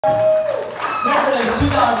Remember, there's $2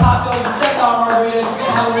 cocktails and $7 margaritas. We're going to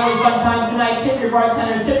have a really fun time tonight. Tip your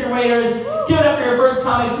bartenders, tip your waiters. Give it up for your first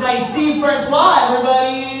comic tonight, Steve Francois,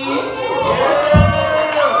 everybody.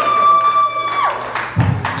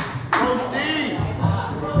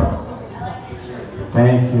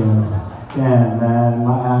 Thank you. Damn, man,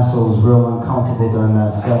 my asshole was real uncomfortable during that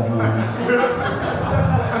set, man.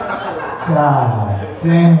 God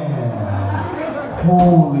damn.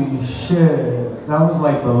 Holy shit. That was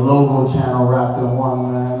like the logo channel wrapped in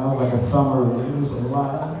one, man. That was like a summary. It was a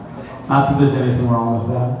lot. Not that there's anything wrong with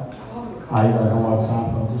that. Ah, you guys don't watch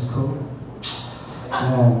Seinfeld. It's cool.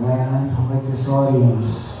 Yeah, man. I like this audience.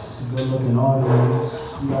 It's a good looking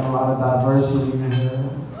audience. We got a lot of diversity in here.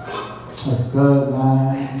 That's good,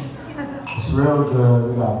 man. It's real good.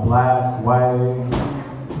 We got black, white,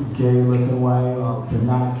 gay looking white, but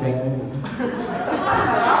not gay.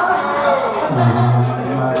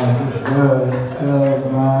 It's good. It's good,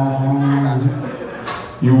 man.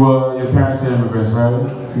 Your parents are immigrants,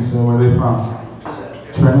 right? You said where they from?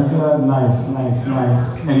 Trinidad? Nice, nice, nice.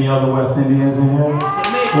 Any other West Indians in here?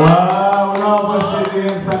 Wow, we're all West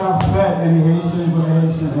Indians. I'm fed. Any Haitians? What are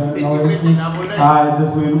Haitians? No Haitians?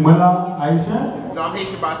 Just Haitian? No, I'm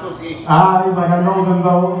Haitian by association. He's like, I know them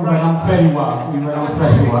though. He's like, I'm Fetty. He's like, I'm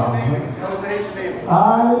Fetty.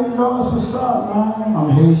 There you go, that's what's up, man. I'm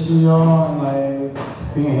Haitian, y'all, and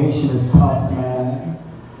like, being Haitian is tough, man.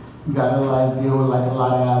 You gotta like deal with like a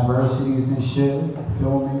lot of adversities and shit,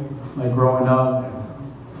 feel me? Like growing up,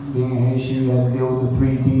 being Haitian, you had to deal with the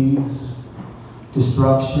 3 Ds: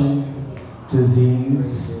 destruction,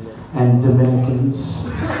 disease, and Dominicans.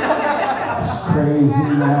 It's crazy,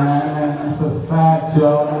 man. It's a fact,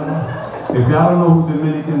 y'all. If y'all don't know who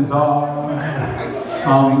Dominicans are,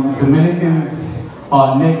 Dominicans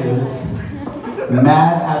are niggas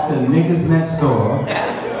mad at the niggas next door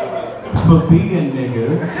for being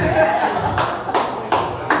niggas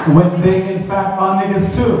when they in fact are niggas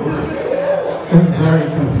too. It's very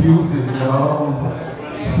confusing, yo.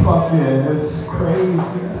 Fuck yeah, it's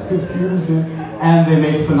crazy, it's confusing. And they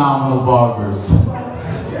make phenomenal barbers.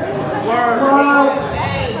 What?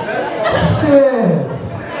 Shit.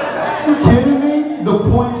 You kidding me? The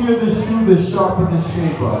pointier the shoe, the sharper the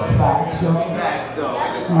shape up. Facts, yo. Facts, though.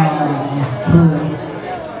 It's true.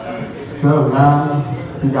 It's good, man.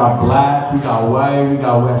 We got black, we got white, we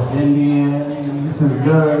got West Indian. This is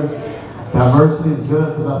good. Diversity is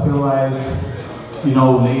good because I feel like, you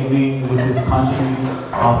know, lately with this country,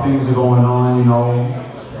 how things are going on, you know,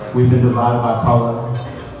 we've been divided by color,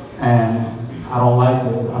 and I don't like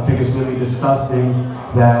it. I think it's really disgusting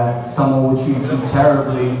that someone would treat you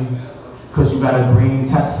terribly because you got a green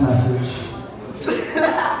text message.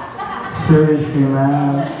 Seriously,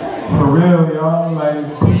 man. For real, y'all.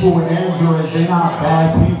 Like, people with Androids, they're not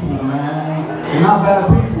bad people, man. They're not bad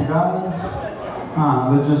people, guys.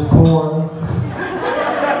 They're just poor.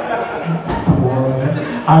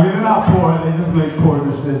 I mean, they're not poor, they just make poor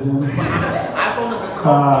decisions.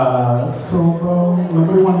 That's cool, bro.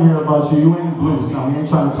 Nobody want to hear about you. You ain't blue, so we ain't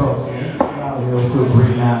trying to talk to you. Get out of here with your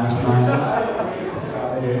green ass, man.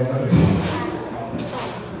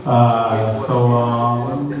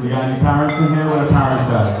 We got any parents in here? Where the parents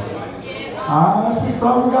at? That's what's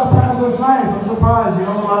up. We got parents that's nice. I'm surprised. You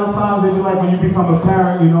know, a lot of times they be like, when you become a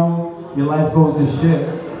parent, you know, your life goes to shit.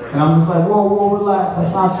 And I'm just like, whoa, relax.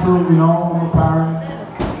 That's not true, you know. I'm a parent.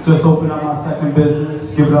 Just opened up my second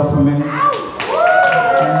business. Give it up for me. Thank you.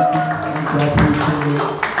 I appreciate it.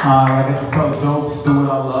 I get to tell jokes, do what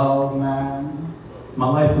I love, man. My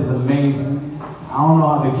life is amazing. I don't know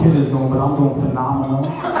how the kid is doing, but I'm doing phenomenal.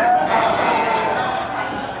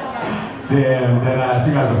 Damn, deadass,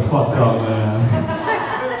 you guys are fucked up, man.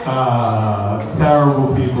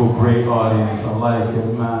 Terrible people, great audience. I like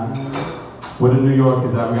it, man. Where the New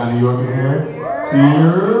Yorkers at? We got New Yorkers here?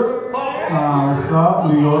 Here. What's up,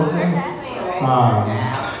 New Yorkers?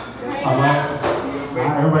 I like.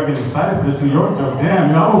 Everybody getting excited for this New York joke.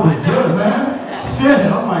 Damn, y'all hope it's good, man. Shit,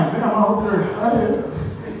 I'm like, damn, I hope they're excited.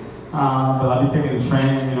 But I'll be taking the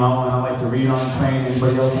train, you know, and I like to read on the train.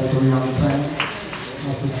 Anybody else like to read on the train?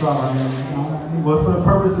 That's what's up, I mean. Well, for the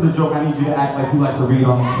purpose of the joke, I need you to act like you like to read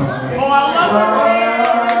on the train. Oh, I love that.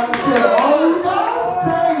 Oh, you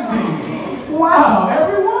guys crazy. Wow,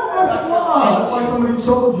 everyone? That's love. That's like somebody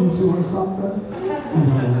told you to or something.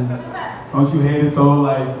 Don't you hate it though,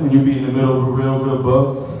 like when you be in the middle of a real good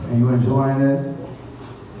book and you enjoying it,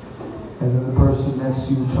 and then the person next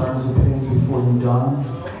to you turns the page before you're done?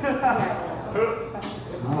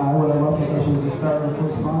 Alright, whatever, I thought that shit was hysterical,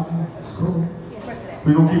 it's fine, it's cool. We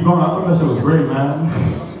gonna keep going, I thought that shit was great, man.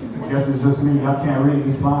 I guess it's just me, I can't read,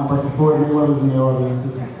 it's fine, but before any others in the audience,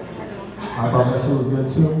 I thought that shit was good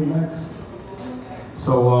too. Next.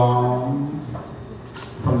 So,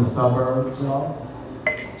 from the suburbs, y'all.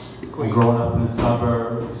 Growing up in the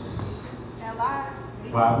suburbs.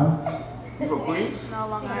 What happened? You from Queens? No,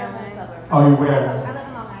 Long Island. Oh, you where? I live in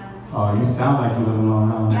Long Island. Oh, you sound like you live in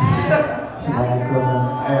Long Island.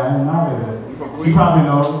 Hey, I didn't know that. She probably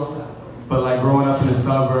knows. But like growing up in the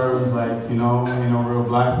suburbs, like, you know, real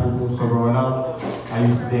black people. So growing up, I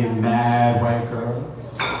used to date mad white girls.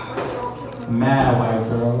 Mad white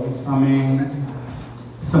girls. I mean,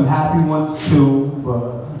 some happy ones too,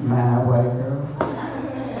 but mad white girls.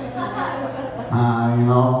 You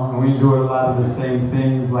know, and we enjoyed a lot of the same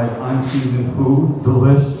things like unseasoned food,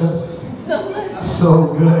 delicious.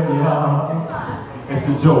 So good, yeah. It's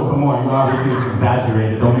the joke, come on, you obviously it's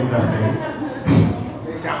exaggerated, don't make that face.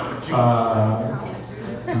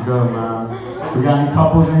 Good, man. We got any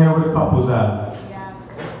couples in here? Where the couples at?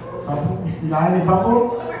 Couple? You got any couple?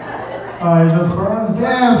 Just friends?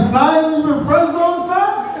 Damn, son, you been friends on,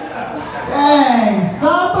 son? Dang,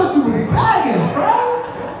 son, I thought you was bagging, son.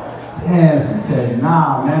 Damn, she said,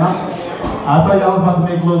 nah, man. I thought y'all was about to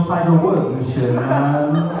make little Tiger Woods and shit,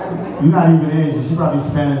 man. You're not even Asian. She probably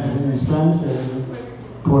Spanish. You Spanish or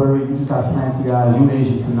Puerto Rican? You just got slanty eyes. You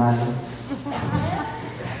Asian tonight.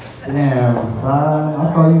 Damn, son. I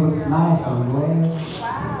thought you was smashing, boy.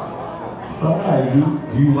 So, alright,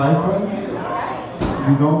 do you like her?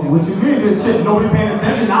 You don't? What you mean? This shit, nobody paying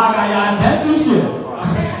attention. Now I got your attention, shit.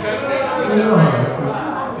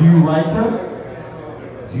 Yeah. Do you like her?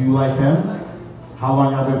 Do you like him? How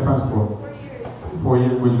long y'all been friends for? 4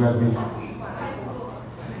 years? Where'd you guys meet?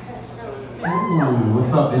 Ooh,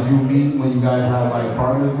 what's up? Did you meet when you guys had like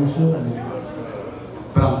partners and shit?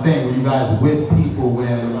 But I'm saying, were you guys with people when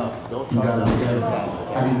you guys were together?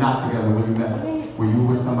 I mean, not together, when you met. Were you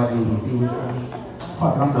with somebody who was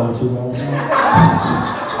Fuck, I'm done with you guys.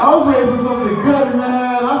 I was waiting for something good,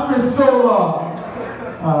 man. I've been so long.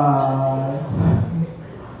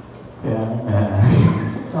 Yeah, man.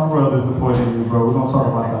 I'm real disappointed in you, bro. We're gonna talk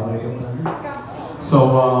about that later. So,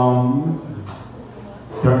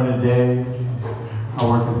 during the day, I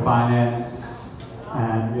work in finance,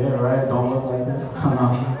 and yeah, right, don't look like it.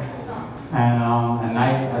 And at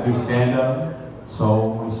night, I do stand-up, so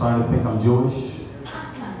I'm starting to think I'm Jewish.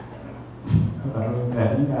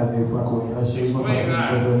 Yeah, you guys need to fuck with that shit.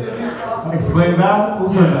 Explain that? Who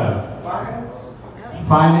said that?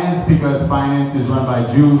 Finance, because finance is run by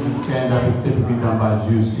Jews and stand-up is typically done by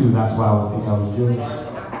Jews too. That's why I would think I was Jewish.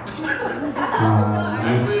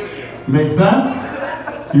 Makes sense?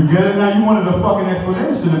 You get it now? You wanted a fucking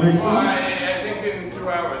explanation. It makes sense? I think in 2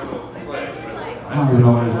 hours we'll play. I don't even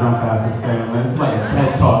know what a drunk ass is saying, man. It's like a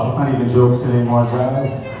TED Talk. It's not even jokes anymore,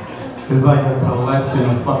 guys. It's like a collection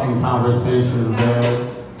of fucking conversations, man.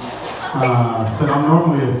 So I'm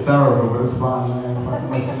normally hysterical, but it's fine, man. Fucking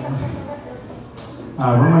listen. What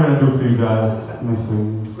am I gonna do for you guys? Let me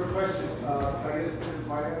see. Quick question. Can I get into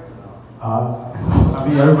finance or no? I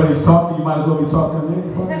mean, everybody's talking. You might as well be talking to me.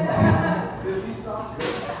 Disney stuff?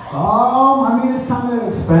 I mean, it's kind of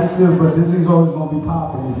expensive, but Disney's always gonna be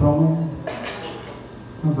popping. You feel me?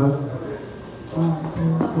 That's it.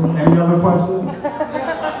 Any other questions?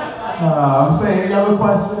 I'm saying, any other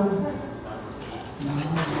questions?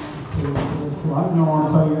 I don't want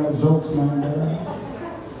to tell you guys jokes, man.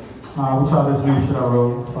 We try this new shit I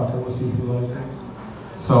wrote. Fuck it, we'll see if you like it.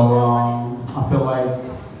 So, I feel like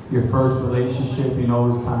your first relationship, you know,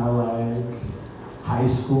 is kind of like high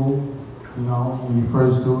school. You know, when you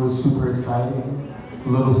first do it, it's super exciting. A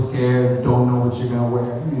little scared, don't know what you're gonna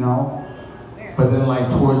wear, you know? But then like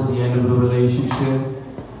towards the end of the relationship,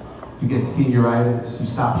 you get senioritis, you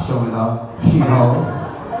stop showing up, you know?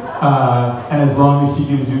 And as long as you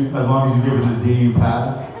give it a D, you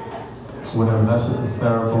pass. Whatever, that's just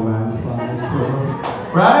hysterical, man. It's cool.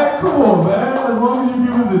 Right? Come on, man. As long as you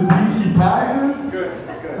give it the D, she passes. Good.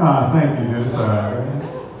 That's good. Thank you, dude. It's alright.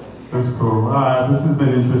 That's cool. Alright, this has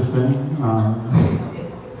been interesting.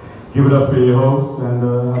 Give it up for your host, and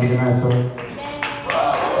have a good night, y'all.